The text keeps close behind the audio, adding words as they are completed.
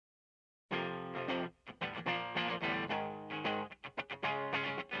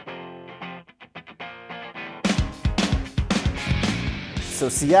So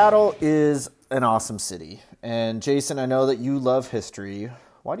Seattle is an awesome city. And Jason, I know that you love history.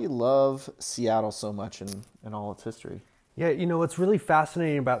 Why do you love Seattle so much in all its history? Yeah, you know, what's really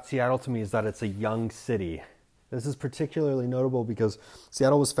fascinating about Seattle to me is that it's a young city. This is particularly notable because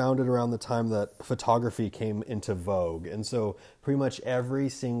Seattle was founded around the time that photography came into vogue. And so pretty much every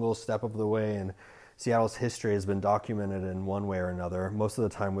single step of the way in Seattle's history has been documented in one way or another, most of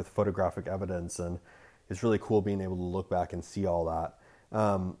the time with photographic evidence. And it's really cool being able to look back and see all that.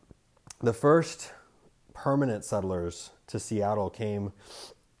 The first permanent settlers to Seattle came,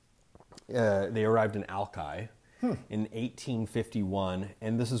 they arrived in Alki in 1851.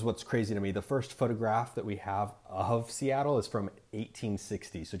 And this is what's crazy to me. The first photograph that we have of Seattle is from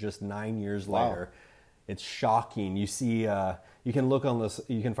 1860. So just 9 years later. It's shocking. You see, you can look on this,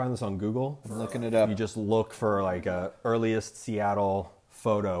 you can find this on Google. I'm looking it up. You just look for like earliest Seattle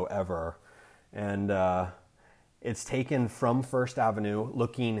photo ever. And it's taken from First Avenue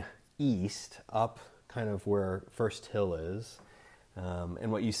looking east up kind of where First Hill is.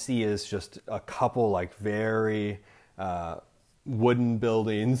 And what you see is just a couple like very wooden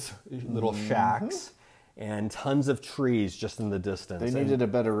buildings, little shacks, and tons of trees just in the distance. They needed a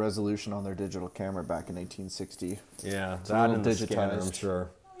better resolution on their digital camera back in 1860. Yeah, It's that a and little the scanner, I'm digitized. sure.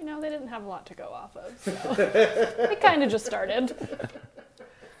 You know, they didn't have a lot to go off of, so it kind of just started.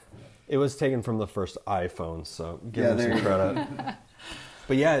 It was taken from the first iPhone, so give Yeah, them there some you credit.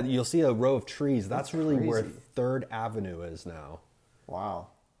 But yeah, you'll see a row of trees. That's really where crazy. 3rd Avenue is now. Wow.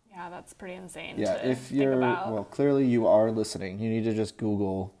 Yeah, that's pretty insane. Yeah, to if think you're, about. well, clearly you are listening. You need to just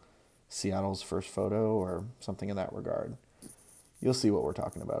Google Seattle's first photo or something in that regard. You'll see what we're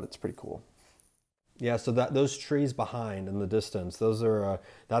talking about. It's pretty cool. Yeah, so those trees behind in the distance, those are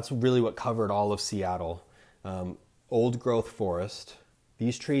that's really what covered all of Seattle. Old growth forest.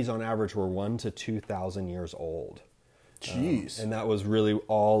 These trees on average were 1,000 to 2,000 years old. Jeez. And that was really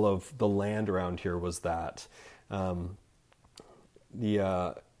all of the land around here was that.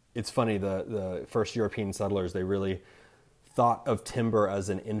 It's funny, the first European settlers, they really thought of timber as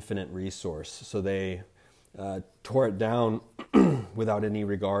an infinite resource. So they tore it down without any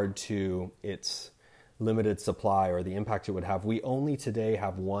regard to its limited supply or the impact it would have. We only today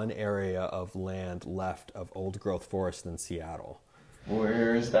have one area of land left of old growth forest in Seattle.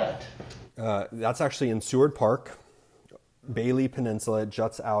 Where is that? That's actually in Seward Park, Bailey Peninsula. It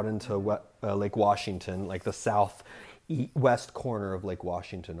juts out into Lake Washington, like the southwest corner of Lake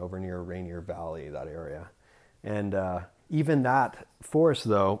Washington, over near Rainier Valley, that area. And even that forest,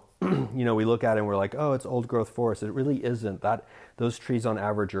 though, you know, we look at it and we're like, oh, it's old growth forest. It really isn't. Those trees on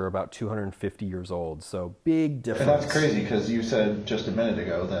average are about 250 years old. So big difference. And that's crazy because you said just a minute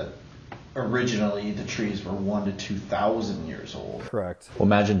ago that originally the trees were 1,000 to 2,000 years old. Correct. Well,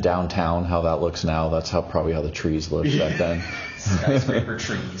 imagine downtown, how that looks now. That's probably how the trees looked back then. Skyscraper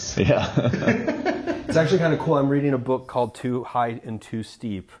trees. Yeah. It's actually kind of cool. I'm reading a book called Too High and Too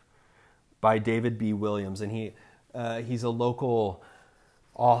Steep by David B. Williams, and he's a local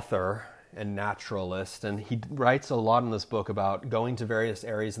author and naturalist, and he writes a lot in this book about going to various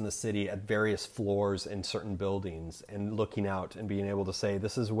areas in the city at various floors in certain buildings and looking out and being able to say,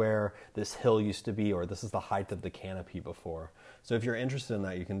 this is where this hill used to be, or this is the height of the canopy before. So if you're interested in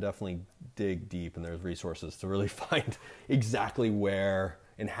that, you can definitely dig deep, and there's resources to really find exactly where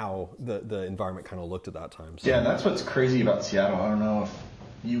and how the environment kind of looked at that time. So. Yeah, and that's what's crazy about Seattle. I don't know if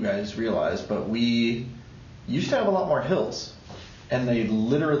you guys realize, but we used to have a lot more hills, and they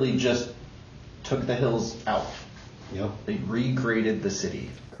literally just took the hills out. Yep. They regraded the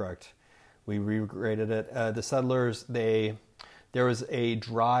city. Correct. We regraded it. The settlers, there was a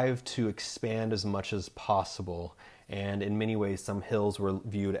drive to expand as much as possible, and in many ways, some hills were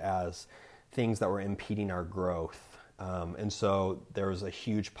viewed as things that were impeding our growth. And so there was a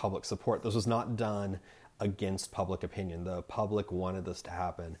huge public support. This was not done against public opinion. The public wanted this to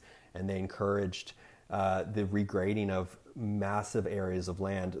happen, and they encouraged the regrading of massive areas of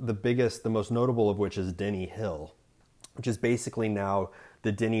land. The most notable of which is Denny Hill, which is basically now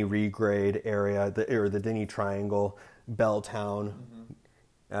the Denny regrade area, or the Denny Triangle, Belltown.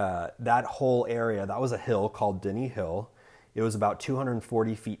 That whole area, that was a hill called Denny Hill. It was about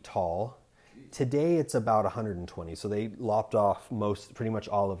 240 feet tall. Today it's about 120, so they lopped off pretty much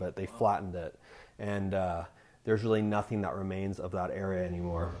all of it. They flattened it, and there's really nothing that remains of that area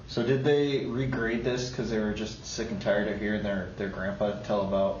anymore. So did they regrade this because they were just sick and tired of hearing their grandpa tell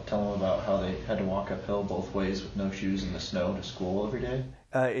them about how they had to walk uphill both ways with no shoes in the snow to school every day?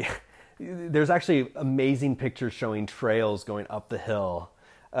 There's actually amazing pictures showing trails going up the hill.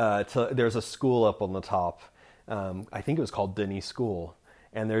 There's a school up on the top. I think it was called Denny School.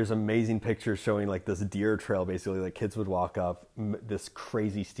 And there's amazing pictures showing like this deer trail, basically, like kids would walk up this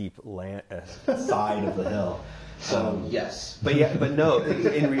crazy steep side of the hill. Yes. But no,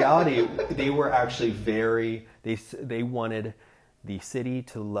 in reality, they were actually they wanted the city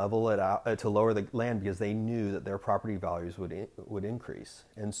to level it out, to lower the land, because they knew that their property values would increase.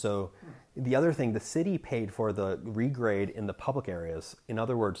 And so the other thing, the city paid for the regrade in the public areas. In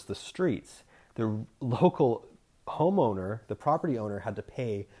other words, the streets. The local homeowner, the property owner, had to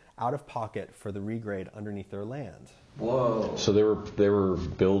pay out of pocket for the regrade underneath their land. Whoa. So there were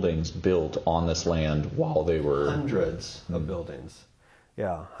buildings built on this land while they were... Hundreds of buildings.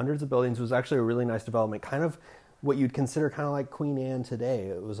 Yeah, hundreds of buildings. It was actually a really nice development, kind of what you'd consider kind of like Queen Anne today.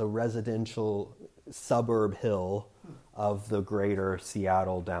 It was a residential suburb hill of the greater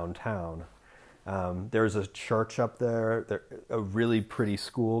Seattle downtown. There's a church up there, a really pretty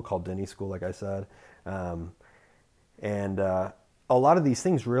school called Denny School, like I said. And a lot of these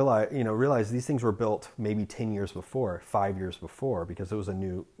things realize these things were built maybe 10 years before, 5 years before, because it was a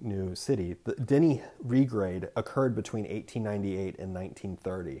new city. The Denny regrade occurred between 1898 and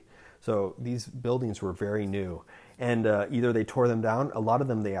 1930. So these buildings were very new. And either they tore them down, a lot of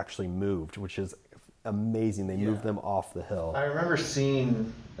them they actually moved, which is amazing. They moved them off the hill. I remember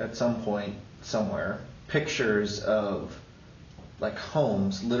seeing at some point somewhere pictures of like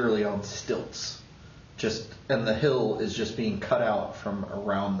homes literally on stilts. And the hill is just being cut out from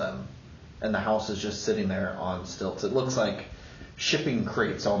around them, and the house is just sitting there on stilts. It looks like shipping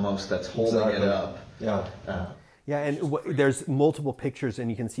crates almost that's holding it up. Yeah. Yeah, and there's multiple pictures, and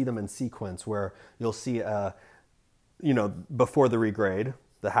you can see them in sequence where you'll see, before the regrade,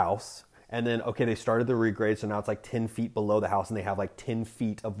 the house, and then, they started the regrade, so now it's like 10 feet below the house, and they have like 10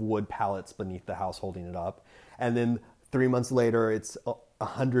 feet of wood pallets beneath the house holding it up. And then 3 months later, it's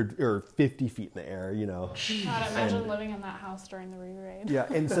 100 or 50 feet in the air, God, imagine living in that house during the regrade. Yeah,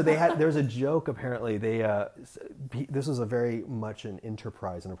 and so there's a joke, apparently. This was a very much an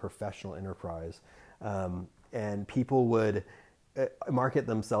enterprise and a professional enterprise. And people would market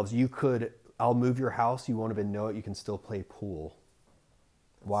themselves. I'll move your house. You won't even know it. You can still play pool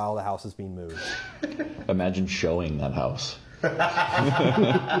while the house is being moved. Imagine showing that house.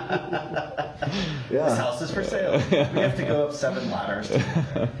 This house is for sale. We have to go up 7 ladders.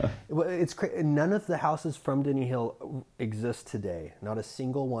 Well, it's none of the houses from Denny Hill exist today. Not a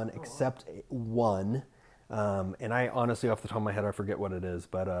single one, except one. And I honestly, off the top of my head, I forget what it is.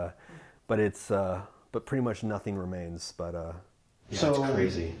 But pretty much nothing remains. But so it's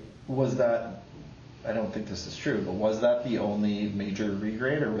crazy. Was that? I don't think this is true, but was that the only major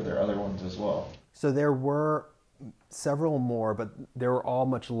regrade, or were there other ones as well? So there were several more, but they were all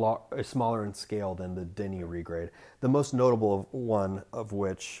much smaller in scale than the Denny regrade. The most notable one of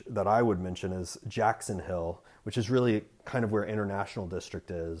which that I would mention is Jackson Hill, which is really kind of where International District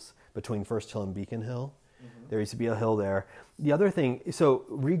is, between First Hill and Beacon Hill. Mm-hmm. There used to be a hill there. The other thing, so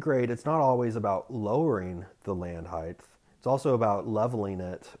regrade, it's not always about lowering the land height. It's also about leveling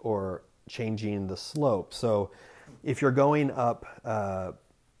it or changing the slope. So if you're going up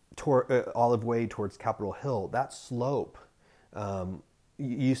Olive Way towards Capitol Hill, that slope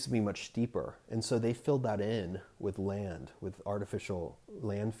used to be much steeper, and so they filled that in with land, with artificial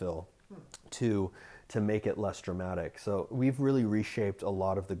landfill, to make it less dramatic. So we've really reshaped a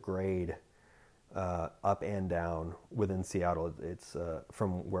lot of the grade up and down within Seattle. It's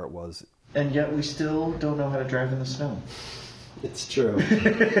from where it was, and yet we still don't know how to drive in the snow. It's true.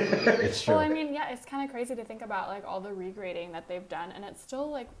 It's true. Well, I mean, yeah, it's kind of crazy to think about like all the regrading that they've done, and it's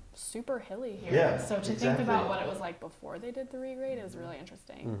still like super hilly here. Yeah, so to think about what it was like before they did the regrade is really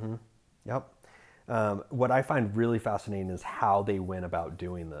interesting. Mm-hmm. Yep. What I find really fascinating is how they went about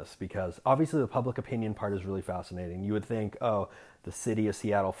doing this, because obviously the public opinion part is really fascinating. You would think, the city of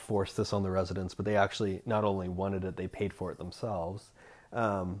Seattle forced this on the residents, but they actually not only wanted it, they paid for it themselves.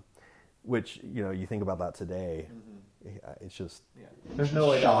 Which, you think about that today. Mm-hmm. It's just there's no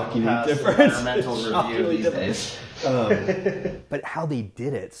way shocking difference. Environmental review these days. But how they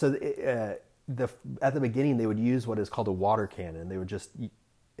did it? So at the beginning, they would use what is called a water cannon. They would just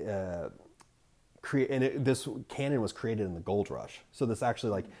create, and this cannon was created in the gold rush. So this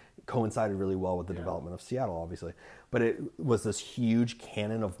actually coincided really well with the development of Seattle, obviously. But it was this huge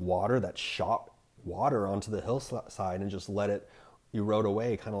cannon of water that shot water onto the hillside and just let it erode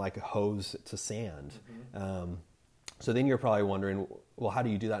away, kind of like a hose to sand. Mm-hmm. So then you're probably wondering, well, how do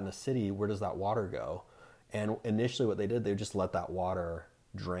you do that in a city? Where does that water go? And initially what they did, they just let that water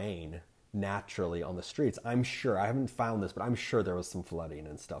drain naturally on the streets. I'm sure, I haven't found this, but I'm sure there was some flooding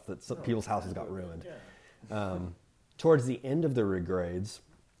and stuff that people's houses got ruined. Yeah. Towards the end of the regrades,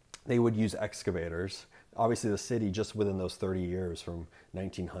 they would use excavators Obviously, the city just within those 30 years, from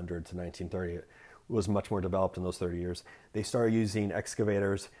 1900 to 1930, it was much more developed in those 30 years. They started using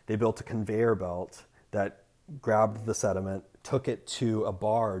excavators. They built a conveyor belt that grabbed the sediment, took it to a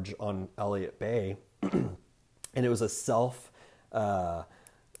barge on Elliott Bay, and it was a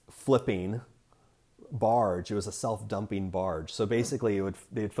self-flipping barge. It was a self-dumping barge. So basically,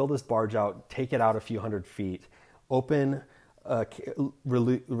 they'd fill this barge out, take it out a few hundred feet,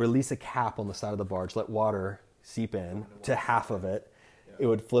 release a cap on the side of the barge, let water seep in to half of it. It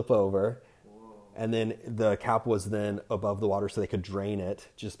would flip over, and then the cap was then above the water, so they could drain it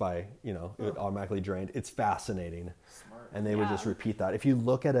just by, it would automatically drain. It's fascinating. Smart. And they would just repeat that. If you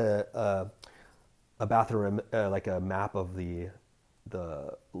look at a bathroom, like a map of the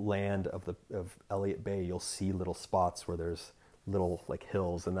land of Elliott Bay, you'll see little spots where there's little like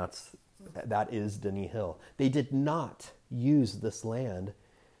hills, and that is Denny Hill. They did not use this land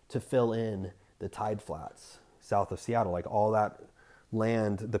to fill in the tide flats south of Seattle, like all that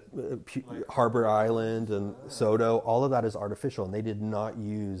land, the Harbor Island and Soto, all of that is artificial, and they did not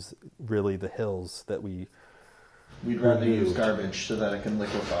use really the hills that we'd rather use garbage so that it can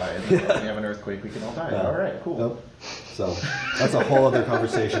liquefy, and then when we have an earthquake, we can all die. All right, cool. Nope. So that's a whole other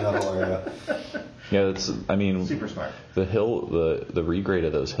conversation, that whole area. Yeah, super smart. The hill, the regrade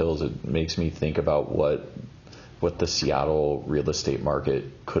of those hills, it makes me think about what the Seattle real estate market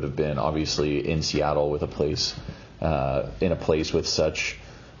could have been. Obviously, in Seattle, with a place with such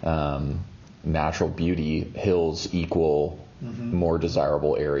natural beauty, hills equal more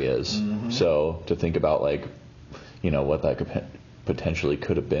desirable areas. Mm-hmm. So to think about what that potentially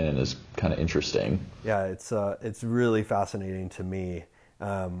could have been is kind of interesting. Yeah, it's really fascinating to me.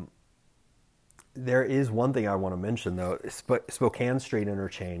 There is one thing I want to mention, though, Spokane Street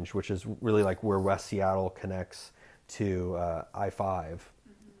interchange, which is really like where West Seattle connects to I-5,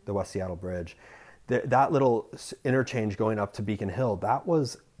 the West Seattle Bridge. That little interchange going up to Beacon Hill,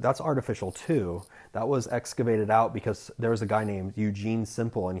 that's artificial too. That was excavated out because there was a guy named Eugene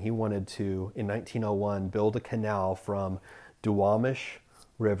Simple, and he wanted to, in 1901, build a canal from Duwamish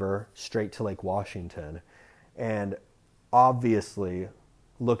River straight to Lake Washington. And obviously,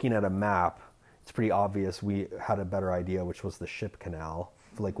 looking at a map, it's pretty obvious we had a better idea, which was the Ship Canal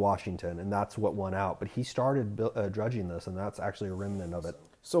for Lake Washington, and that's what won out. But he started dredging this, and that's actually a remnant of it.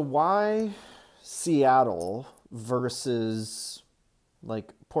 So why Seattle versus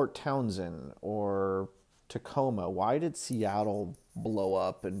like Port Townsend or Tacoma? Why did Seattle blow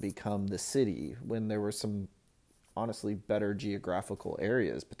up and become the city when there were some honestly better geographical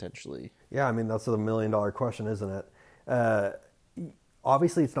areas potentially? Yeah, I mean, that's the $1 million question, isn't it?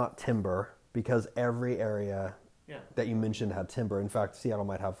 Obviously, it's not timber, because every area that you mentioned had timber. In fact, Seattle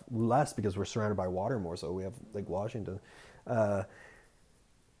might have less because we're surrounded by water more, so we have Lake Washington.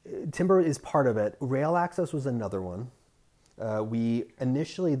 Timber is part of it. Rail access was another one.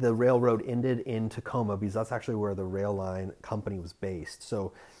 Initially, the railroad ended in Tacoma because that's actually where the rail line company was based.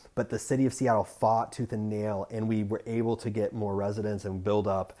 But the city of Seattle fought tooth and nail, and we were able to get more residents and build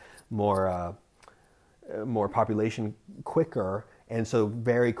up more population quicker. And so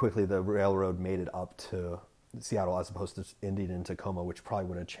very quickly, the railroad made it up to Seattle as opposed to ending in Tacoma, which probably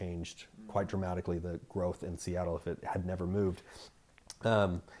would have changed quite dramatically the growth in Seattle if it had never moved.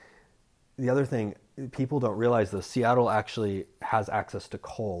 The other thing, people don't realize this, Seattle actually has access to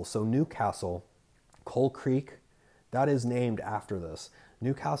coal. So Newcastle, Coal Creek, that is named after this.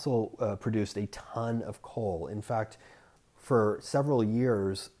 Newcastle produced a ton of coal. In fact, for several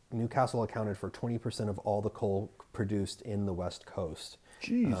years, Newcastle accounted for 20% of all the coal produced in the West Coast.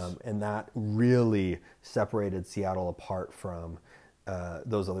 Jeez. And that really separated Seattle apart from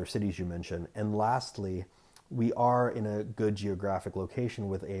those other cities you mentioned. And lastly, we are in a good geographic location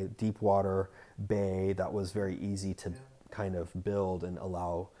with a deep water bay that was very easy to kind of build and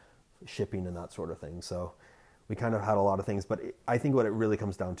allow shipping and that sort of thing. So we kind of had a lot of things, but I think what it really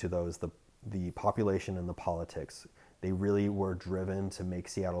comes down to, though, is the population and the politics. They really were driven to make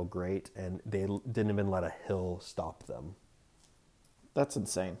Seattle great, and they didn't even let a hill stop them. That's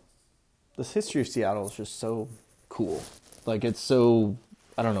insane. This history of Seattle is just so cool. Like, it's so,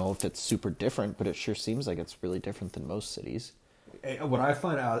 I don't know if it's super different, but it sure seems like it's really different than most cities. What I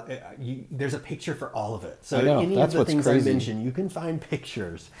find out, there's a picture for all of it. So I know, any that's of the what's things crazy. I mentioned, you can find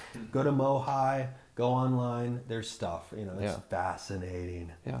pictures. Go to Mohi, go online, there's stuff. It's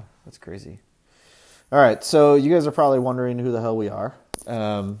fascinating. Yeah, that's crazy. All right, so you guys are probably wondering who the hell we are.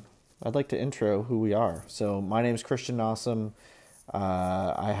 I'd like to intro who we are. So my name's Christian Nossum.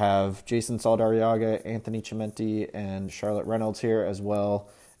 I have Jason Saldarriaga, Anthony Chimenti, and Charlotte Reynolds here as well.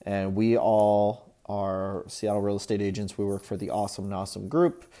 And we all are Seattle real estate agents. We work for the Awesome Nossum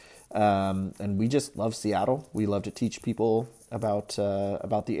Group. And we just love Seattle. We love to teach people about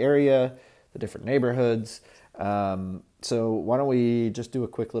the area, the different neighborhoods. So why don't we just do a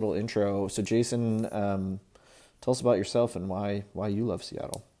quick little intro? So Jason, tell us about yourself and why you love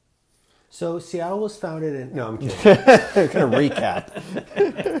Seattle. So Seattle was founded in... No, I'm kidding. Kind of recap.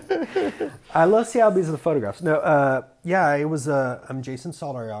 I love Seattle because of the photographs. No, I'm Jason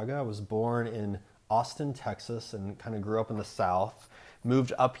Saldarriaga. I was born in Austin, Texas, and kind of grew up in the South.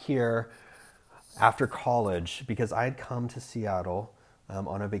 Moved up here after college because I had come to Seattle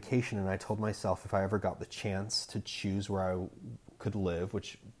on a vacation, and I told myself if I ever got the chance to choose where I could live,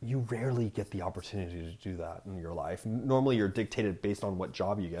 which you rarely get the opportunity to do that in your life. Normally you're dictated based on what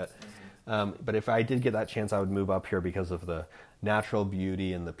job you get. But if I did get that chance, I would move up here because of the natural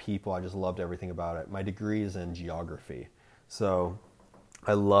beauty and the people. I just loved everything about it. My degree is in geography. So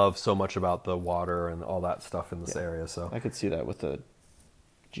I love so much about the water and all that stuff in this area. So I could see that with a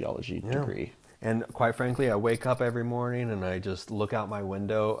geology degree. And quite frankly, I wake up every morning and I just look out my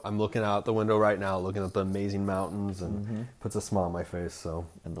window. I'm looking out the window right now, looking at the amazing mountains, and puts a smile on my face. So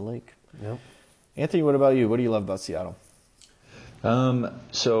And the lake. Yep. Anthony, what about you? What do you love about Seattle?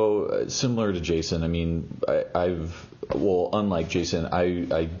 So similar to Jason, I mean, unlike Jason,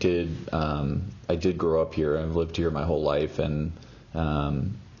 I did grow up here. I've lived here my whole life, and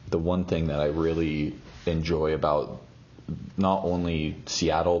the one thing that I really enjoy about not only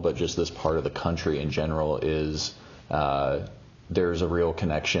Seattle but just this part of the country in general is there's a real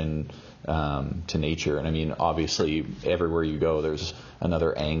connection to nature. And I mean, obviously, everywhere you go, there's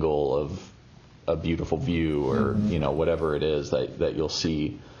another angle of a beautiful view or whatever it is that you'll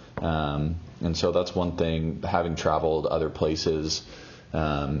see, and so that's one thing. Having traveled other places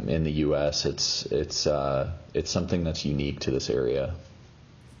in the U.S., it's something that's unique to this area.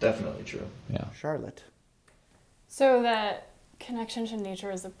 Definitely true. Yeah. Charlotte. So that connection to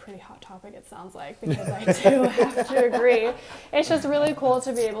nature is a pretty hot topic, it sounds like, because I do have to agree. It's just really cool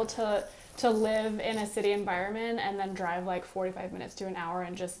to be able to live in a city environment and then drive like 45 minutes to an hour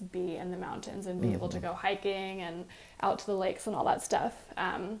and just be in the mountains and be able to go hiking and out to the lakes and all that stuff.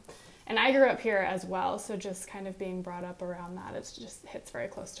 And I grew up here as well, so just kind of being brought up around that, it just hits very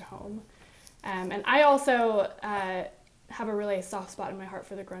close to home. And I also have a really soft spot in my heart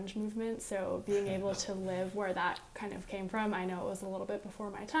for the grunge movement, so being able to live where that kind of came from, I know it was a little bit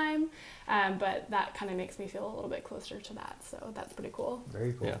before my time, but that kind of makes me feel a little bit closer to that, so that's pretty cool.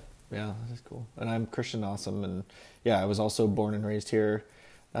 Very cool. Yeah, that is cool. And I'm Christian Awesome, and I was also born and raised here.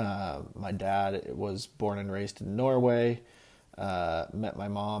 My dad was born and raised in Norway. Met my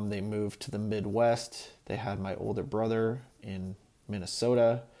mom. They moved to the Midwest. They had my older brother in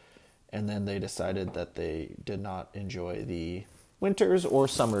Minnesota, and then they decided that they did not enjoy the winters or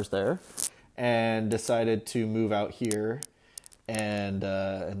summers there, and decided to move out here. And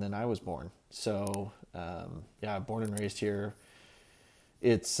then I was born. So born and raised here.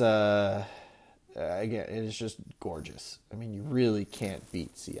 It's again, it's just gorgeous. I mean, you really can't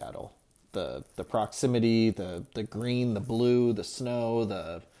beat Seattle. The proximity, the green, the blue, the snow,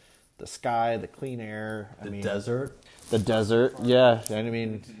 the sky, the clean air. The desert. The desert, yeah. And I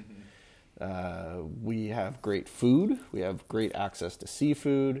mean, we have great food. We have great access to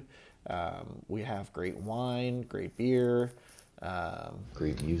seafood. We have great wine, great beer.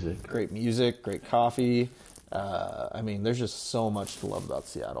 Great music. Great coffee. I mean, there's just so much to love about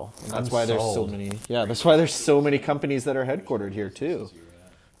Seattle. And that's why there's so many. Yeah, that's why there's so many companies that are headquartered here too.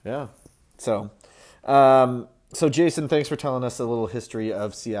 Yeah. So Jason, thanks for telling us a little history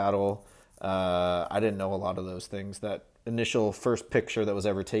of Seattle. I didn't know a lot of those things. That initial first picture that was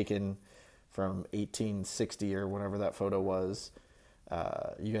ever taken from 1860 or whenever that photo was.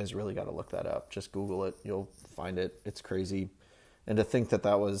 You guys really got to look that up. Just Google it. You'll find it. It's crazy. And to think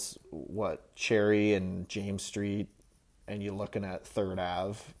that was, Cherry and James Street, and you're looking at 3rd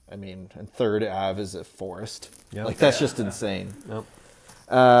Ave. I mean, and 3rd Ave is a forest. Yep. Like, that's just insane. Yep.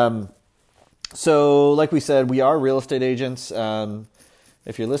 So, like we said, we are real estate agents.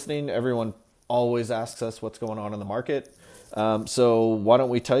 If you're listening, everyone always asks us what's going on in the market. So why don't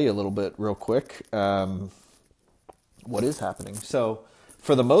we tell you a little bit real quick what is happening. So,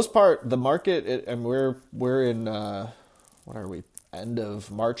 for the most part, the market, and we're in, what are we, end of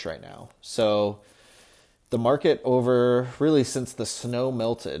March right now. So the market really since the snow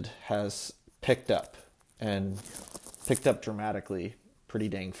melted has picked up dramatically pretty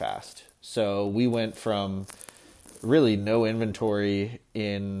dang fast. So we went from really no inventory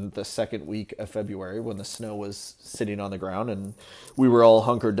in the second week of February when the snow was sitting on the ground and we were all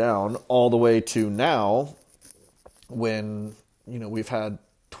hunkered down, all the way to now when, we've had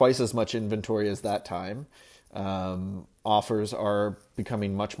twice as much inventory as that time. Offers are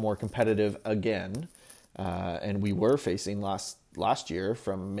becoming much more competitive again. And we were facing last year,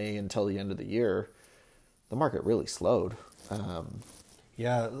 from May until the end of the year, the market really slowed.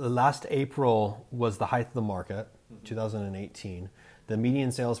 Yeah, the last April was the height of the market, 2018. The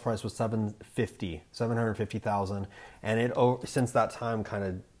median sales price was 750,000, and it since that time kind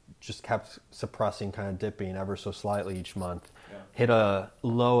of just kept suppressing, kind of dipping ever so slightly each month. Yeah. Hit a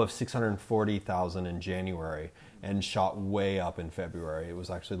low of 640,000 in January and shot way up in February. It was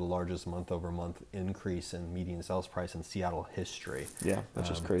actually the largest month-over-month increase in median sales price in Seattle history. Yeah, which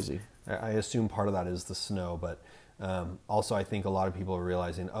is crazy. I assume part of that is the snow, but also I think a lot of people are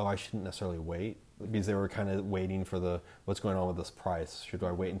realizing, I shouldn't necessarily wait, because they were kind of waiting for what's going on with this price. Should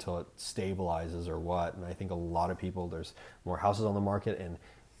I wait until it stabilizes or what? And I think a lot of people, there's more houses on the market, and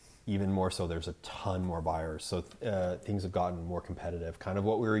even more so, there's a ton more buyers. So things have gotten more competitive, kind of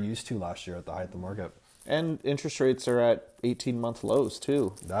what we were used to last year at the height of the market. And interest rates are at 18-month lows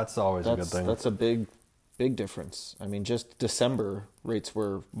too. That's always a good thing. That's a big difference. I mean, just December rates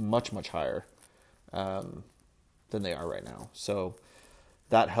were much, much higher than they are right now. So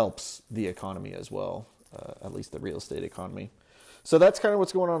that helps the economy as well, at least the real estate economy. So that's kind of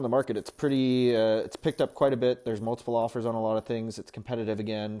what's going on in the market. It's it's picked up quite a bit. There's multiple offers on a lot of things. It's competitive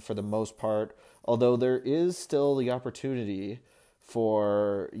again for the most part, although there is still the opportunity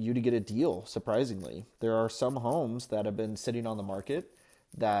for you to get a deal, surprisingly. There are some homes that have been sitting on the market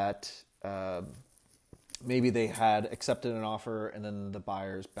that maybe they had accepted an offer and then the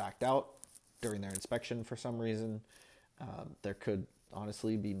buyers backed out during their inspection for some reason. There could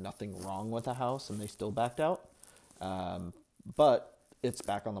honestly be nothing wrong with the house and they still backed out. But it's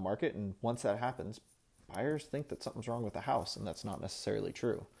back on the market, and once that happens, buyers think that something's wrong with the house, and that's not necessarily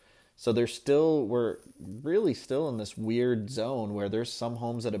true. So we're really still in this weird zone where there's some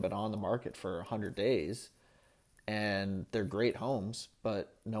homes that have been on the market for 100 days, and they're great homes,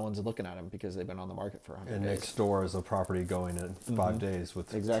 but no one's looking at them because they've been on the market for 100 days. And next door is a property going in 5 days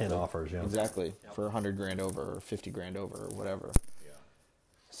with 10 offers. Yeah. Exactly. Yep. For $100,000 over or $50,000 over or whatever. Yeah.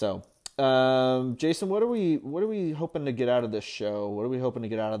 So, Jason, what are we hoping to get out of this show? What are we hoping to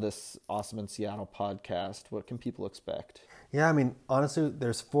get out of this Awesome in Seattle podcast? What can people expect? Yeah, I mean, honestly,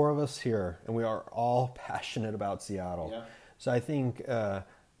 there's 4 of us here, and we are all passionate about Seattle. Yeah. So I think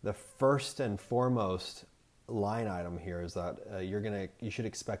the first and foremost line item here is that you should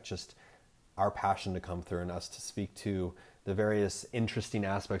expect just our passion to come through and us to speak to the various interesting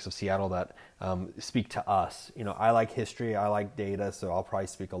aspects of Seattle that speak to us. I like history, I like data, so I'll probably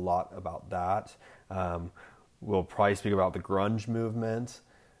speak a lot about that. We'll probably speak about the grunge movement.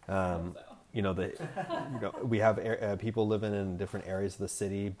 We have people living in different areas of the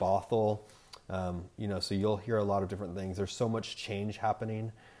city, Bothell. So you'll hear a lot of different things. There's so much change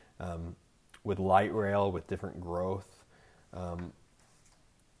happening with light rail, with different growth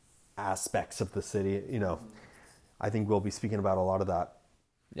aspects of the city. I think we'll be speaking about a lot of that.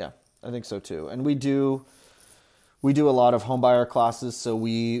 Yeah, I think so too. And we do a lot of homebuyer classes, so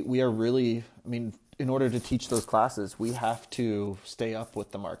we are really, in order to teach those classes, we have to stay up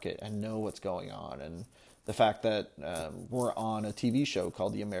with the market and know what's going on. And the fact that we're on a TV show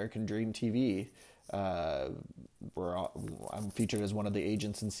called The American Dream TV, I'm featured as one of the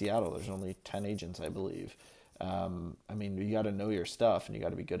agents in Seattle. There's only 10 agents, I believe. You got to know your stuff and you got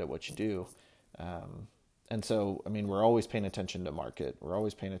to be good at what you do. And so, we're always paying attention to market. We're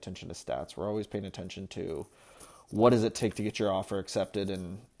always paying attention to stats. We're always paying attention to what does it take to get your offer accepted,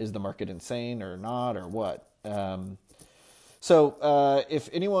 and is the market insane or not, or what? So if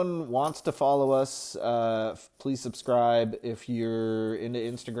anyone wants to follow us, please subscribe. If you're into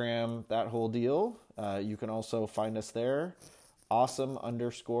Instagram, that whole deal, you can also find us there.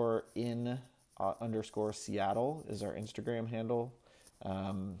 Awesome_in_Seattle is our Instagram handle.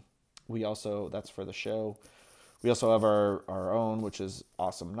 That's for the show. We also have our own, which is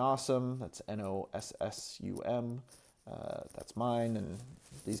Awesome Nossum. That's NOSSUM. That's mine, and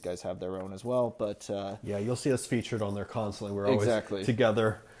these guys have their own as well. But you'll see us featured on there constantly. We're always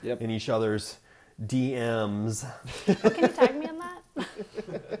together in each other's DMs. Can you tag me in that?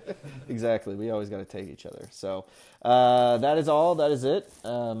 Exactly. We always got to tag each other. So that is all. That is it.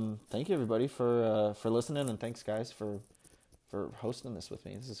 Thank you, everybody, for listening, and thanks, guys, for hosting this with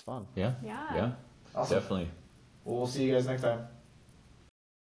me. This is fun. Yeah. Yeah. Awesome. Definitely. We'll see you guys next time.